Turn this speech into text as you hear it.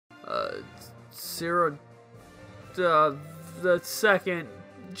Zero, the second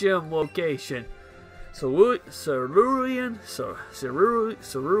gym location. Cerulean,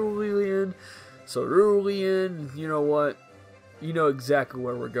 you know what? You know exactly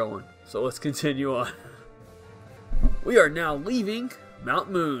where we're going. So let's continue on. We are now leaving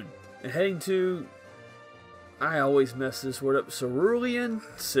Mount Moon and heading to, I always mess this word up, Cerulean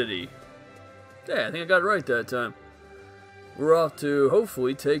City. Yeah, I think I got it right that time. We're off to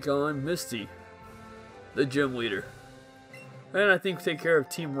hopefully take on Misty, the gym leader. And I think take care of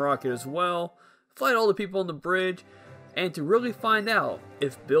Team Rocket as well. Fight all the people on the bridge. And to really find out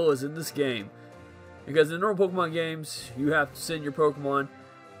if Bill is in this game. Because in the normal Pokemon games, you have to send your Pokemon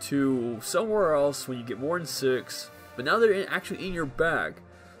to somewhere else when you get more than 6. But now they're actually in your bag.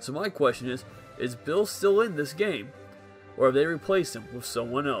 So my question is Bill still in this game? Or have they replaced him with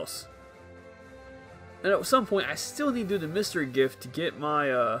someone else? And at some point, I still need to do the mystery gift to get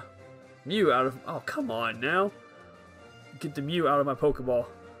my Mew out of... Oh, come on now. Get the Mew out of my Pokeball.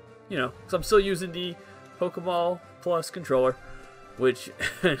 You know, because I'm still using the Pokeball Plus controller. Which,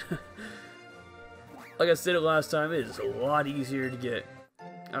 like I said last time, it is a lot easier to get.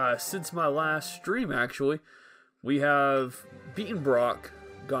 Since my last stream, actually, we have beaten Brock,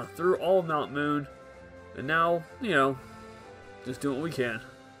 gone through all of Mount Moon, and now, you know, just doing what we can.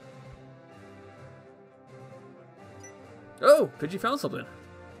 Oh, Pidgey found something.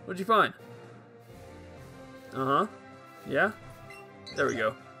 What'd you find? Uh-huh. Yeah? There we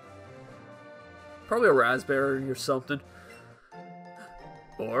go. Probably a raspberry or something.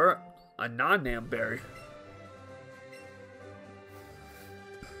 Or a non-nam berry.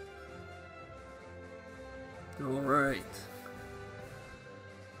 Alright.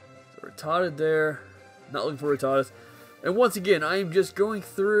 So Rattata there. Not looking for Rattatas. And once again, I am just going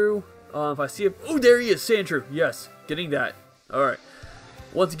through. If I see a... Oh, there he is! Sandshrew! Yes, getting that. Alright.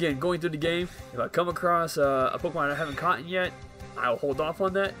 Once again, going through the game. If I come across a Pokemon I haven't caught yet, I'll hold off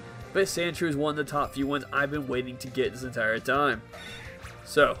on that. But Sandshrew is one of the top few ones I've been waiting to get this entire time.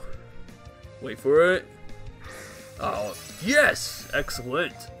 So, wait for it. Oh, yes!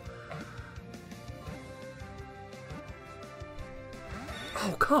 Excellent!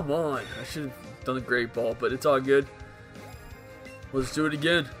 Oh, come on! I should have done the Great Ball, but it's all good. Let's do it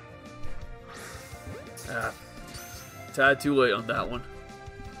again. Ah, tad too late on that one.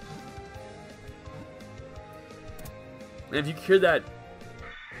 And if you can hear that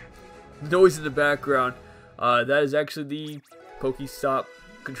noise in the background, that is actually the Pokestop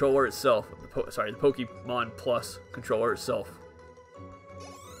controller itself. The Pokemon Plus controller itself.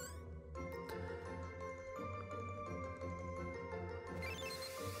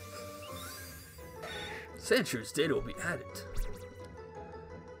 Sandshrew's data will be added.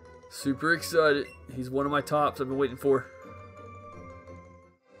 Super excited. He's one of my tops I've been waiting for.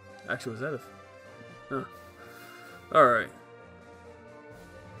 Actually, was that a... Huh. Alright.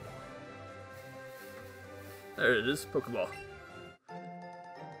 There it is. Pokeball.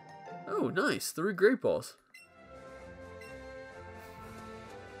 Oh, nice. 3 Great Balls.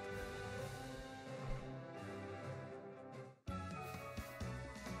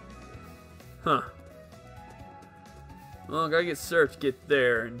 Huh. Well, I gotta get Surf to get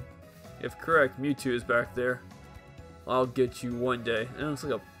there, and if correct, Mewtwo is back there. I'll get you one day. And it looks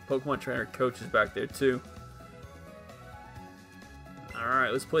like a Pokemon trainer coach is back there too.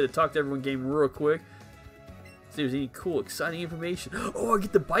 Alright, let's play the Talk to Everyone game real quick. See if there's any cool, exciting information. Oh, I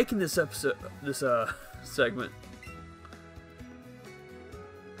get the bike in this episode, this segment.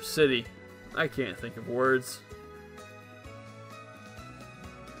 City. I can't think of words.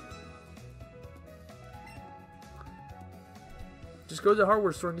 Just go to the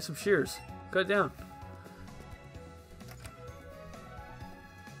hardware store and get some shears. Cut it down.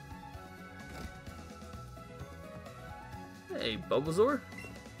 Hey, Bulbasaur.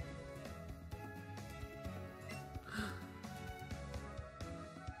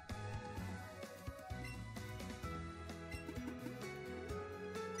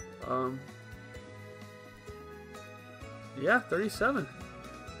 Yeah, 37.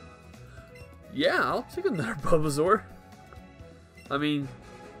 Yeah, I'll take another Bulbasaur. I mean,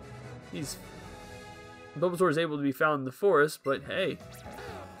 Bulbasaur is able to be found in the forest, but hey,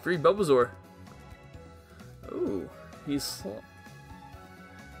 free Bulbasaur. Ooh, he's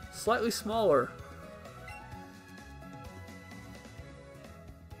slightly smaller.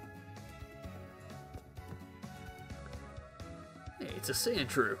 Hey, it's a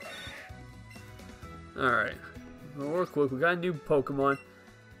Sandshrew. Alright, well, real quick, we got a new Pokemon.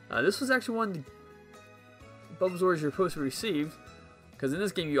 This was actually one of the Bulbasaurs you're supposed to receive. Because in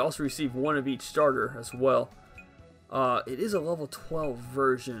this game, you also receive one of each starter as well. It is a level 12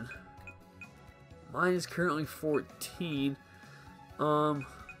 version. Mine is currently 14.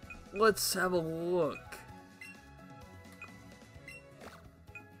 Let's have a look.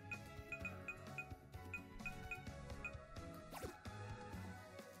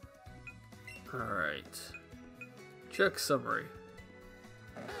 Alright. Check summary.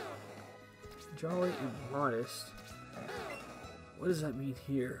 Jolly and modest. What does that mean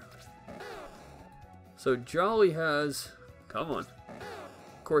here? So Jolly has... Come on.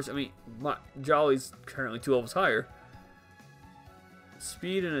 Of course, I mean, Jolly's currently 2 levels higher.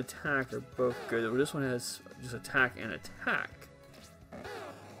 Speed and attack are both good, but this one has just attack and attack.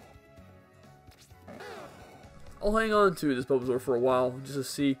 I'll hang on to this Bulbasaur for a while, just to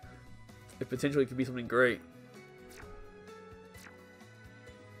see if potentially it could be something great.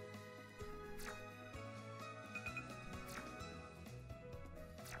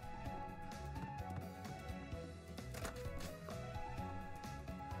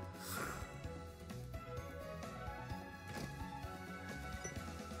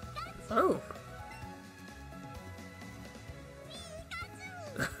 Oh.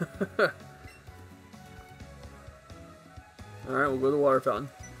 Alright, we'll go to the water fountain.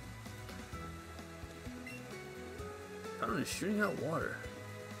 Fountain is shooting out water.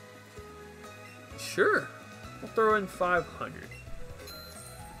 Sure. We'll throw in 500.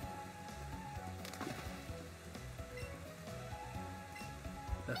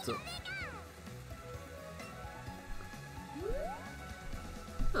 That's a...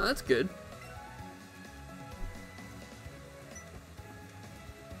 Oh, that's good.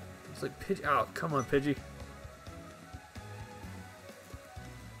 It's like Pidgey. Oh, come on, Pidgey.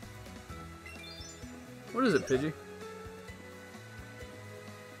 What is it, Pidgey?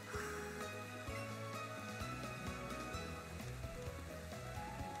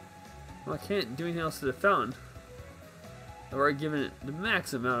 Well, I can't do anything else to the fountain. I've already given it the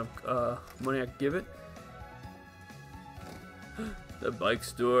max amount of money I could give it. The bike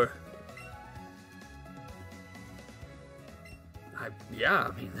store. Yeah,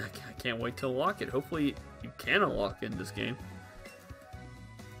 I mean, I can't wait to unlock it. Hopefully you can unlock it in this game.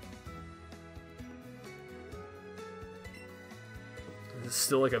 It's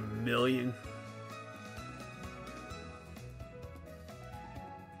still like 1 million.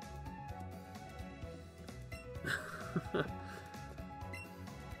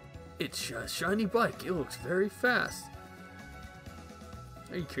 It's a shiny bike. It looks very fast.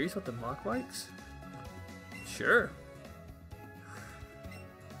 Are you curious about the mock bikes? Sure.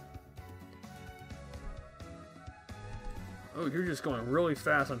 Oh, you're just going really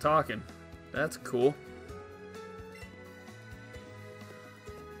fast on talking. That's cool.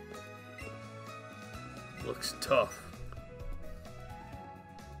 Looks tough.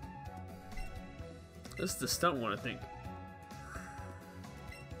 This is the stunt one, I think.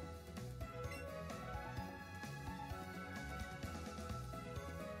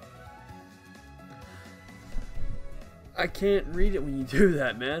 I can't read it when you do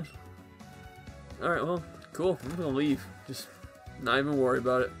that, man. Alright, well, cool. I'm gonna leave. Just not even worry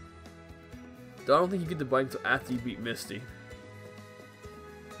about it. Though I don't think you get the bike until after you beat Misty.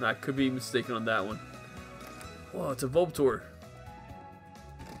 No, I could be mistaken on that one. Whoa, it's a Voltorb.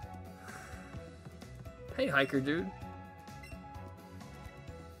 Hey, hiker dude.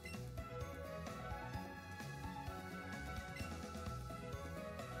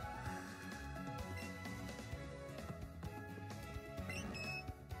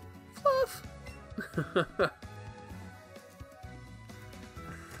 Fluff.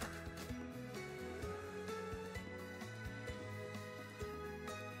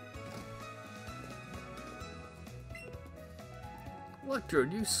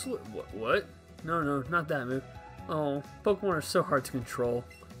 Electrode, you what? No, not that move. Oh, Pokemon are so hard to control.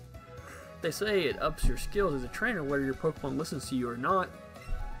 They say it ups your skills as a trainer whether your Pokemon listens to you or not.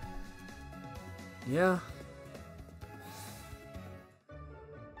 Yeah.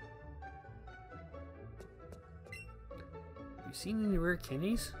 You seen any rare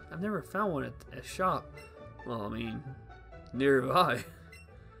candies? I've never found one at a shop. Well, I mean, near by.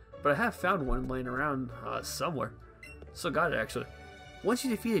 But I have found one laying around somewhere. Still got it, actually. Once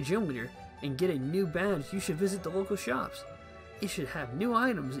you defeat a gym leader and get a new badge, you should visit the local shops. It should have new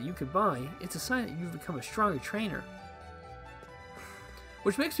items that you could buy. It's a sign that you've become a stronger trainer.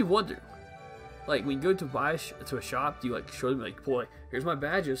 Which makes me wonder, like, when you go to buy to a shop, do you like show them, like, boy, here's my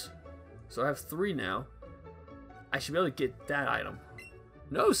badges. So I have 3 now. I should be able to get that item.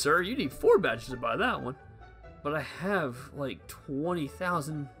 No, sir, you need 4 badges to buy that one. But I have like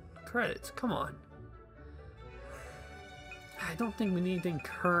 20,000 credits. Come on. I don't think we need anything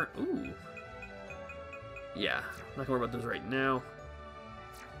current. Ooh. Yeah, not gonna worry about those right now.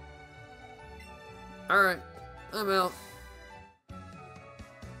 Alright, I'm out.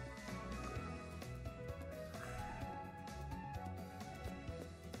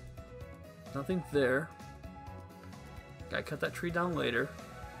 Nothing there. Gotta cut that tree down later.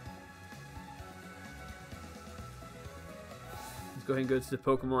 Let's go ahead and go to the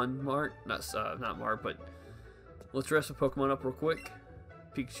Pokemon Mart. Not Mart, but let's dress the Pokemon up real quick.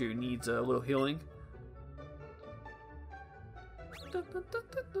 Pikachu needs a little healing.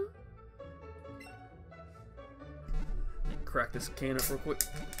 Crack this can up real quick.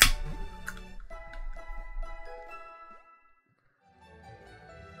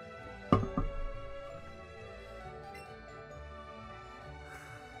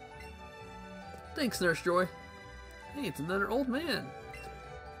 Thanks, Nurse Joy. Hey, it's another old man.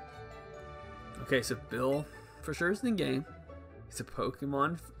 Okay, so Bill for sure is in the game. He's a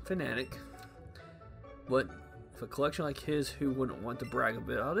Pokemon fanatic. But with a collection like his, who wouldn't want to brag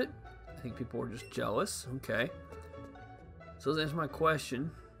about it? I think people are just jealous. Okay. So let's answer my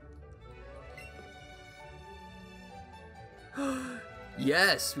question.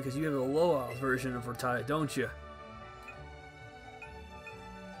 Yes, because you have the low-out version of Rattata, don't you?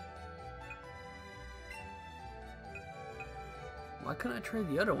 Why couldn't I trade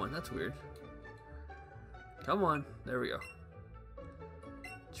the other one? That's weird. Come on. There we go.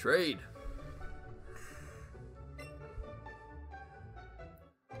 Trade.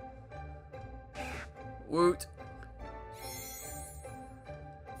 Woot.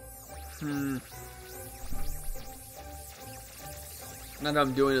 Now that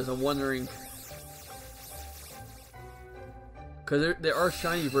I'm doing this, I'm wondering, because there are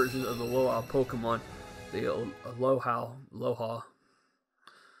shiny versions of the Aloha Pokemon, the Aloha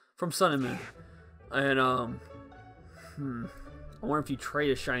from Sun and Moon, and I wonder if you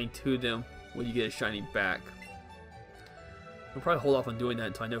trade a shiny to them, will you get a shiny back? I'll probably hold off on doing that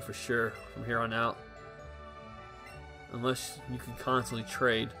until I know for sure from here on out, unless you can constantly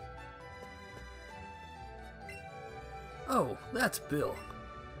trade. Oh, that's Bill.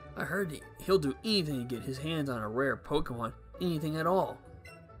 I heard he'll do anything to get his hands on a rare Pokemon. Anything at all.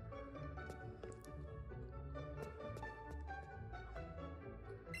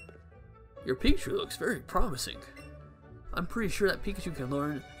 Your Pikachu looks very promising. I'm pretty sure that Pikachu can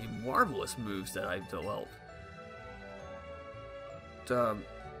learn a marvelous moves that I've developed.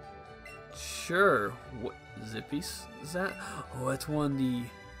 Sure. What, Zippy's is that? Oh, that's one of the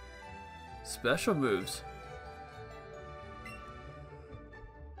special moves.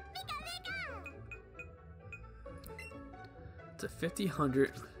 It's a 50-100.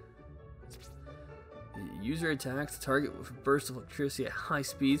 The user attacks the target with a burst of electricity at high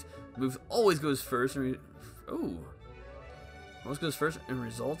speeds. The move always goes first and always goes first and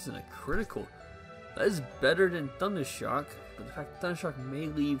results in a critical. That is better than Thundershock, but the fact that Thundershock may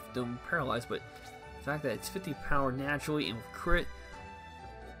leave them paralyzed, but the fact that it's 50 power naturally and with crit,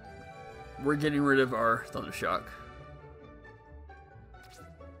 we're getting rid of our Thundershock.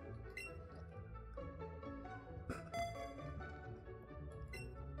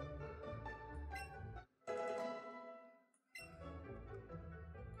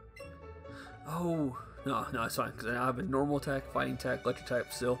 Oh, no, it's fine, because I have a normal attack, fighting attack, electric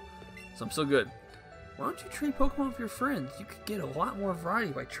type still, so I'm still good. Why don't you trade Pokemon with your friends? You could get a lot more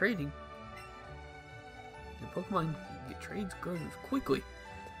variety by trading. Your Pokemon get trades grow quickly.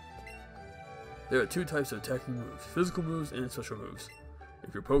 There are two types of attacking moves, physical moves and special moves.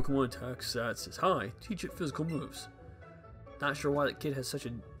 If your Pokemon attack stats is high, teach it physical moves. Not sure why that kid has such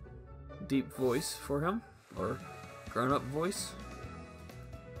a deep voice for him, or grown-up voice.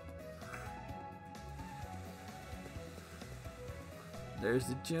 There's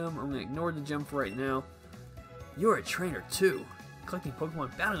the gym. I'm going to ignore the gym for right now. You're a trainer too. Collecting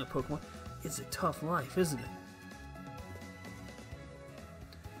Pokemon, battling with Pokemon, it's a tough life, isn't it?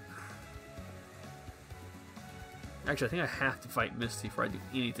 Actually, I think I have to fight Misty before I do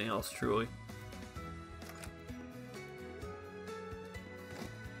anything else, truly.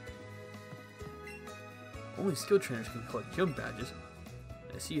 Only skilled trainers can collect gym badges.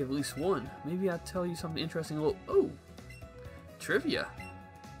 I see you have at least one. Maybe I'll tell you something interesting. Oh! Trivia.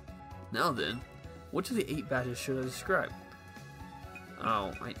 Now then, which of the 8 badges should I describe?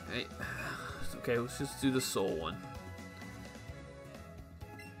 Oh, okay, let's just do the soul one.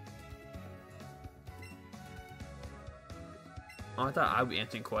 Oh, I thought I would be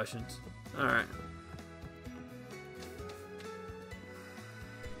answering questions. Alright.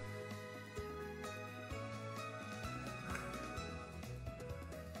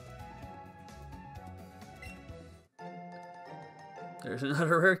 There's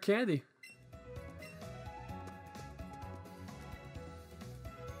another rare candy.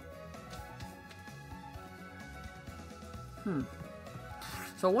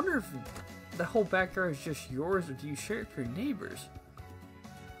 So I wonder if the whole backyard is just yours, or do you share it with your neighbors?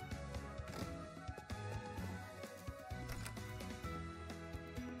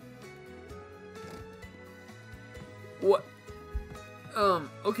 What?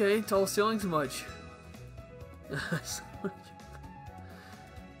 Okay, tall ceilings much. That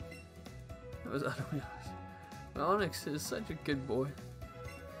was utterly awesome. Onyx is such a good boy.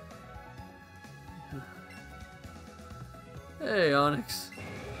 Hey, Onyx.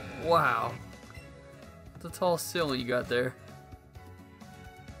 Wow. It's a tall ceiling you got there.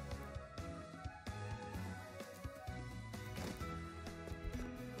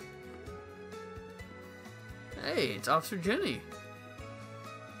 Hey, it's Officer Jenny.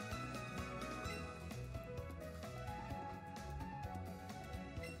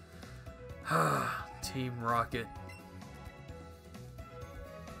 Team Rocket.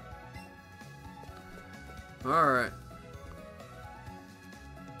 Alright.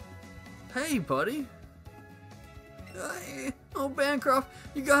 Hey, buddy. Hey, oh, Bancroft,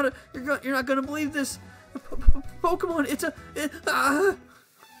 you're not gonna believe this. Pokemon,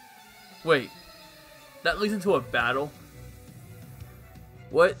 Wait, that leads into a battle?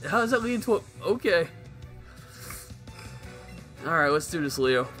 What? How does that lead into a... Okay. Alright, let's do this,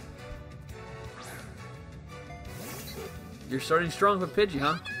 Leo. You're starting strong with Pidgey,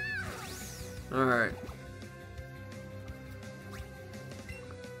 huh? Alright.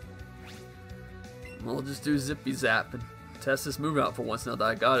 We'll just do Zippy Zap and test this move out for once now that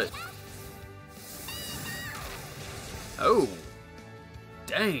I got it. Oh.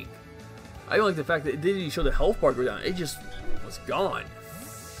 Dang. I don't like the fact that it didn't even show the health bar go down. It just was gone.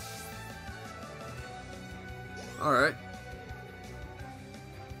 Alright.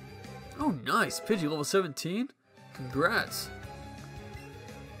 Oh, nice. Pidgey level 17? Congrats.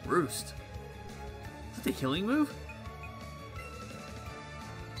 Roost. Is that the healing move?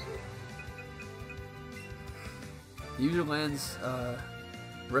 The user lands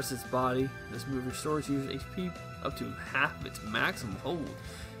rests its body. This move restores user's HP up to half of its maximum. Oh,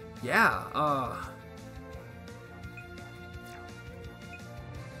 yeah.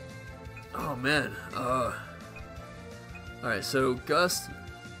 Oh man. Alright, so Gust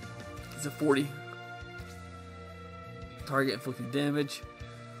is a 40. Target inflicting damage.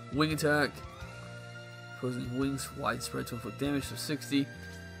 Wing attack. Opposing wings widespread to inflict damage, so 60.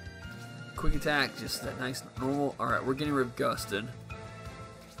 Quick attack, just that nice normal. Alright, we're getting rid of Gust then.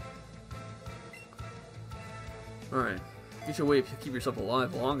 Alright. Get your way to keep yourself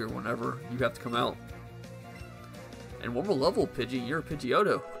alive longer whenever you have to come out. And what level, Pidgey? You're a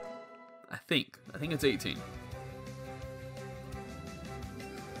Pidgeotto. I think it's 18.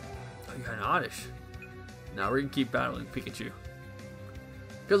 Oh, you got an Oddish. Now we're gonna keep battling Pikachu.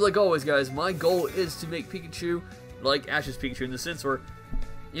 Because like always, guys, my goal is to make Pikachu like Ash's Pikachu in the sense where,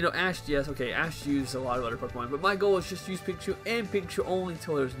 you know, Ash, yes, okay, Ash used a lot of other Pokemon, but my goal is just to use Pikachu and Pikachu only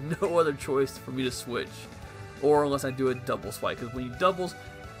until there's no other choice for me to switch. Or unless I do a double swipe, because when you doubles,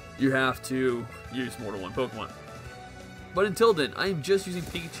 you have to use more than one Pokemon. But until then, I am just using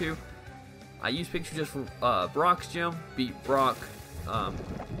Pikachu. I use Pikachu just for Brock's gym, beat Brock.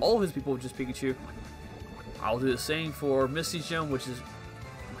 All of his people with just Pikachu. I'll do the same for Misty's gym, which is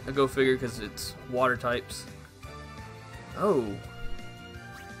a go figure because it's water types. Oh.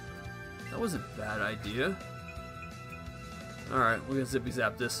 That was a bad idea. Alright, we're gonna Zippy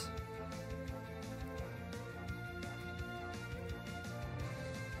Zap this.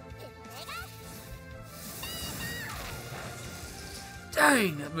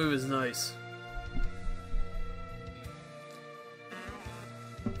 Dang, that move is nice.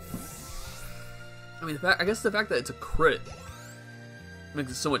 I mean, I guess the fact that it's a crit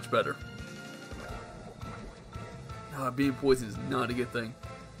makes it so much better. Being poisoned is not a good thing.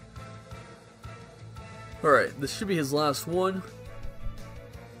 Alright, this should be his last one.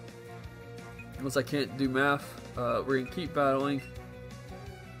 Unless I can't do math, we're going to keep battling.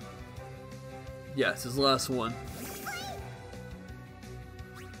 Yeah, it's his last one.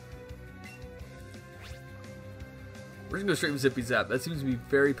 We're going to go straight with Zippy Zap. That seems to be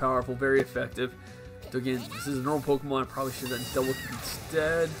very powerful, very effective. So again, this is a normal Pokemon. I probably should have done double kick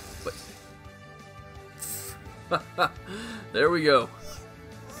instead. But there we go.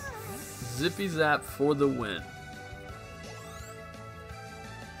 Zippy Zap for the win.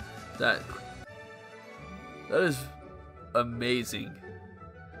 That is amazing.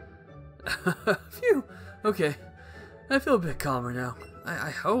 Phew. Okay. I feel a bit calmer now.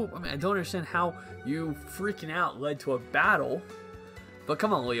 I hope. I mean, I don't understand how you freaking out led to a battle. But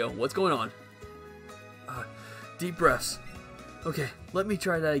come on, Leo. What's going on? Deep breaths. Okay, let me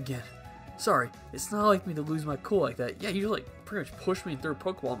try that again. Sorry, it's not like me to lose my cool like that. Yeah, you like pretty much pushed me and threw a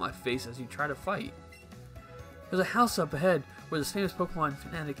Pokeball in my face as you try to fight. There's a house up ahead where this famous Pokemon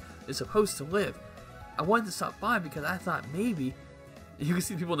fanatic is supposed to live. I wanted to stop by because I thought maybe... You can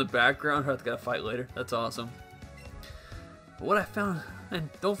see people in the background who have to get a fight later. That's awesome. But what I found... And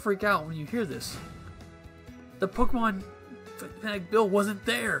don't freak out when you hear this. The Pokemon fanatic Bill wasn't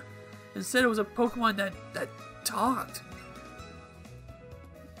there. Instead, it was a Pokemon that talked.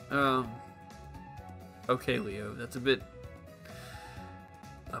 Okay, Leo, that's a bit...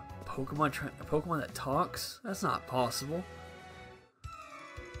 A Pokemon that talks? That's not possible.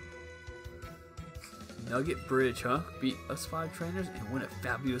 Nugget Bridge, huh? Beat us 5 trainers and win a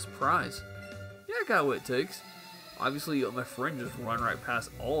fabulous prize. Yeah, I got what it takes. Obviously, you let my friend just run right past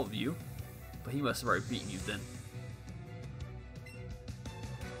all of you. But he must have already beaten you then.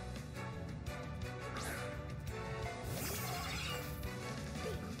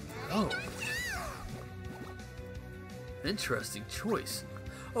 Oh. Interesting choice.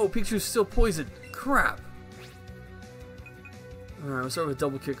 Oh, Pikachu's still poisoned. Crap. Alright, we'll start with a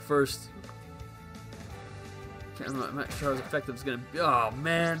double kick first. I'm not sure how effective it's gonna be. Oh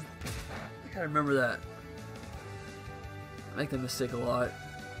man. I gotta remember that. I make that mistake a lot.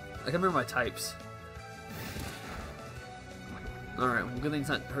 I can remember my types. Alright, well, good thing it's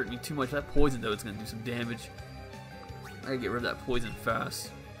not hurting me too much. That poison though is gonna do some damage. I gotta get rid of that poison fast.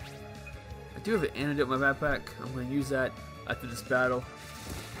 I do have an antidote in my backpack. I'm gonna use that after this battle.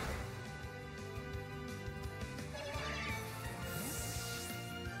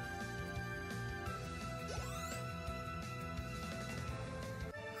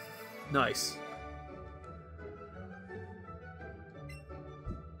 Nice.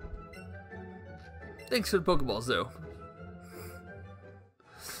 Thanks for the Pokeballs, though.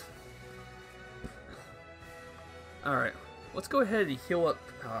 Alright, let's go ahead and heal up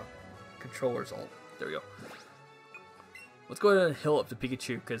controllers. There we go. Let's go ahead and heal up the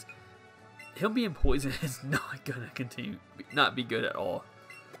Pikachu, because him being poisoned is not going to not be good at all.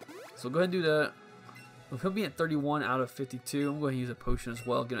 So we'll go ahead and do that. With him being at 31 out of 52, I'm going to use a potion as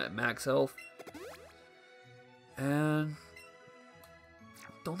well, get it at max health. And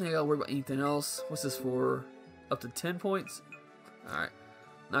don't think I gotta worry about anything else. What's this for? Up to 10 points? Alright.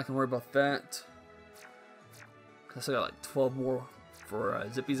 Not gonna worry about that. I still got like 12 more for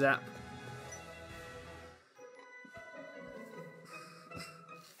Zippy Zap.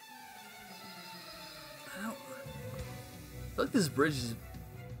 I feel like this bridge is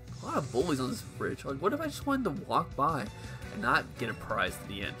a lot of bullies on this bridge. Like, what if I just wanted to walk by and not get a prize at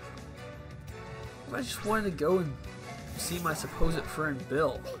the end? What if I just wanted to go and see my supposed friend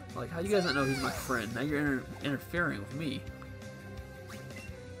Bill? Like, how do you guys not know he's my friend? Now you're interfering with me.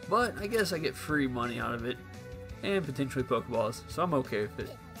 But I guess I get free money out of it and potentially Pokeballs, so I'm okay with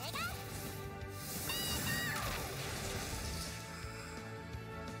it.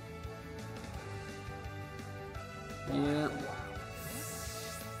 Yeah.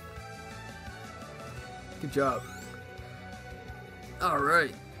 Good job.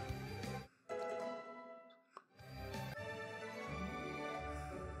 Alright.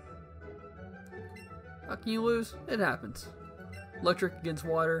 How can you lose? It happens. Electric against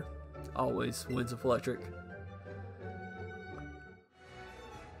water always wins with electric.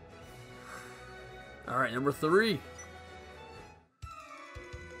 Alright, number 3.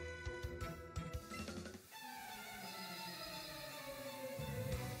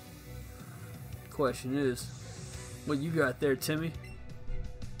 Question is, what you got there, Timmy?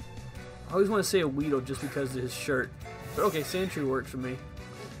 I always want to say a Weedle just because of his shirt, but okay, Sandshrew works for me.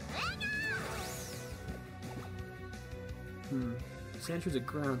 Sandshrew is a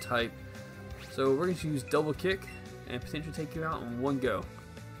ground type, so we're going to use double kick and potentially take you out in one go.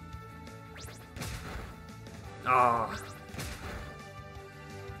 Ah.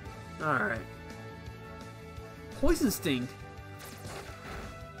 Alright. Poison Sting.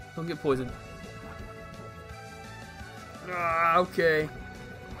 Don't get poisoned. Ah, okay.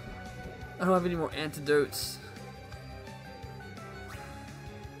 I don't have any more antidotes.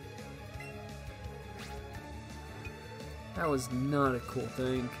 That was not a cool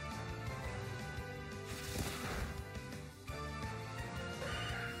thing.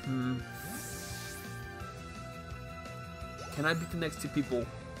 Can I beat the next 2 people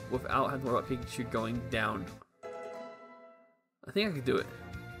without having to worry about Pikachu going down? I think I could do it.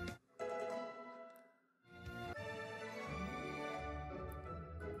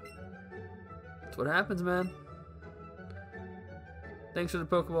 That's what happens, man. Thanks for the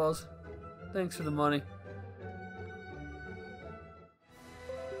Pokeballs. Thanks for the money.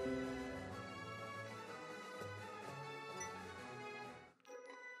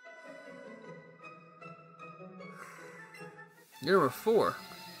 You're number 4.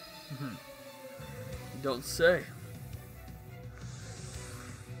 You don't say.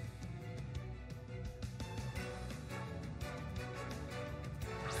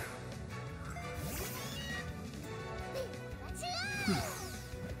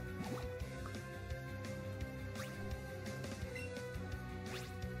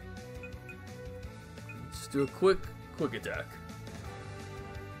 Let's do a quick attack.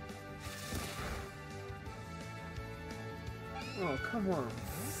 Oh, come on.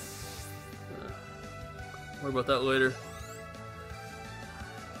 Worry about that later.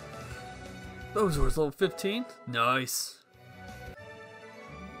 Bozo's level 15. Nice.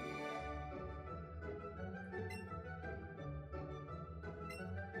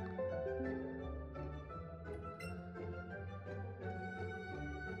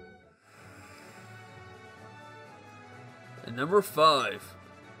 And number 5.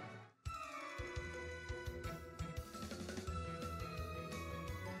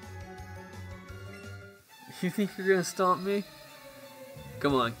 You think you're gonna stomp me?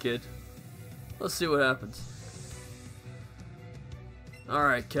 Come on, kid. Let's see what happens.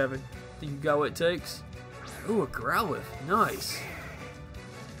 Alright, Kevin. Think you got what it takes? Ooh, a Growlithe. Nice.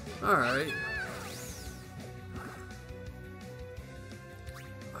 Alright.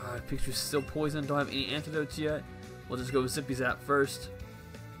 Pikachu's still poisoned. Don't have any antidotes yet. We'll just go with Zippy Zap first.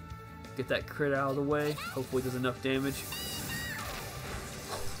 Get that crit out of the way. Hopefully it does enough damage.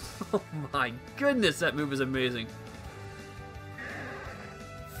 Oh my goodness, that move is amazing.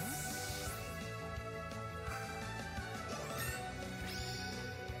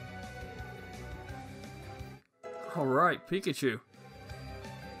 Alright, Pikachu.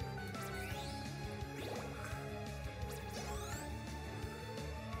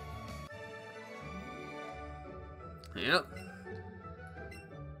 Yep.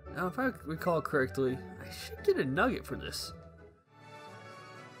 Now, if I recall correctly, I should get a nugget for this.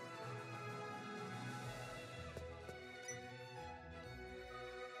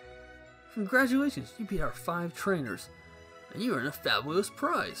 Congratulations, you beat our 5 trainers, and you earned a fabulous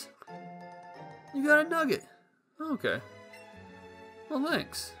prize. You got a nugget. Okay. Well,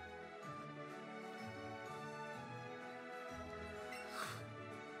 thanks.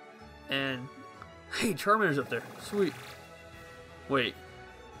 And, hey, Charmander's up there. Sweet. Wait.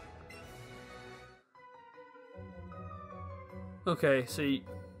 Okay, so you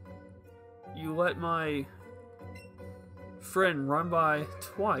let my friend run by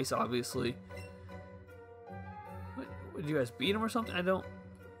twice, obviously. What, did you guys beat him or something? I don't...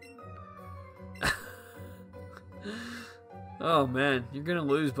 Oh man, you're gonna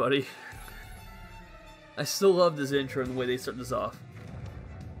lose, buddy. I still love this intro and the way they start this off.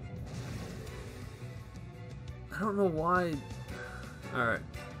 I don't know why... Alright.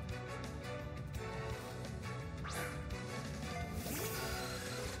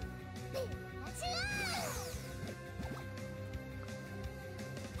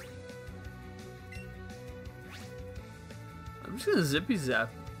 I'm just gonna Zippy Zap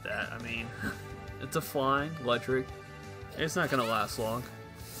that. I mean, it's a flying electric. It's not gonna last long.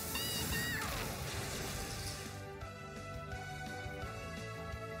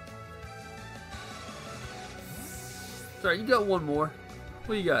 Sorry, you got one more.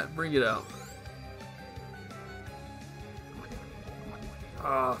 What you got? Bring it out.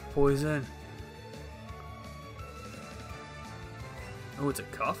 Ah, poison. Oh, it's a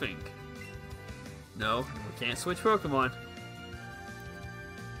coughing. No, we can't switch Pokemon.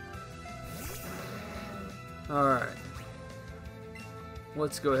 Alright.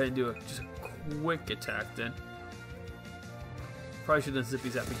 Let's go ahead and do just a quick attack then. Probably should have done Zippy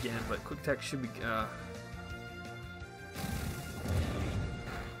Zap again, but quick attack should be...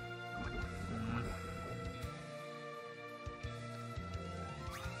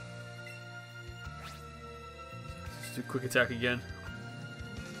 Just do quick attack again.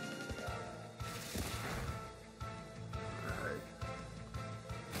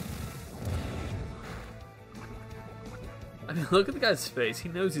 I mean, look at the guy's face. He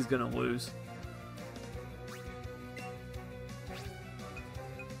knows he's gonna lose.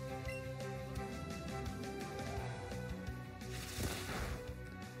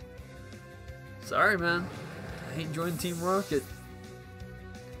 Sorry, man. I ain't joined Team Rocket.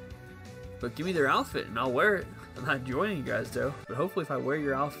 But give me their outfit and I'll wear it. I'm not joining you guys, though. But hopefully if I wear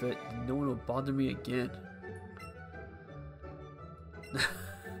your outfit, no one will bother me again.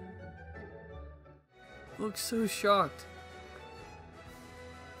 Looks so shocked.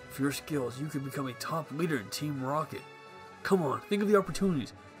 For your skills, you could become a top leader in Team Rocket. Come on, think of the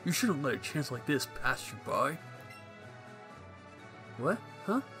opportunities. You shouldn't let a chance like this pass you by. What?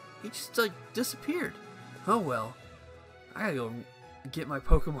 Huh? He just, like, disappeared. Oh well. I gotta go get my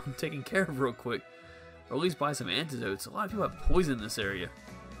Pokemon taken care of real quick. Or at least buy some antidotes. A lot of people have poison in this area.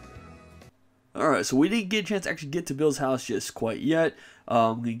 Alright, so we didn't get a chance to actually get to Bill's house just quite yet.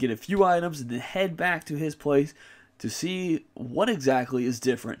 We're going to get a few items and then head back to his place to see what exactly is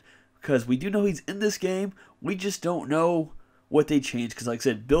different. Because we do know he's in this game, we just don't know what they changed. Because like I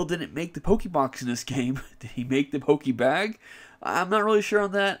said, Bill didn't make the Pokebox in this game. Did he make the Pokebag? I'm not really sure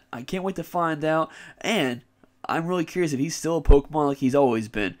on that. I can't wait to find out. And I'm really curious if he's still a Pokemon like he's always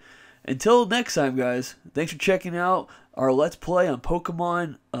been. Until next time, guys, thanks for checking out our Let's Play on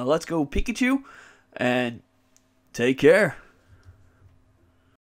Pokemon Let's Go Pikachu. And take care.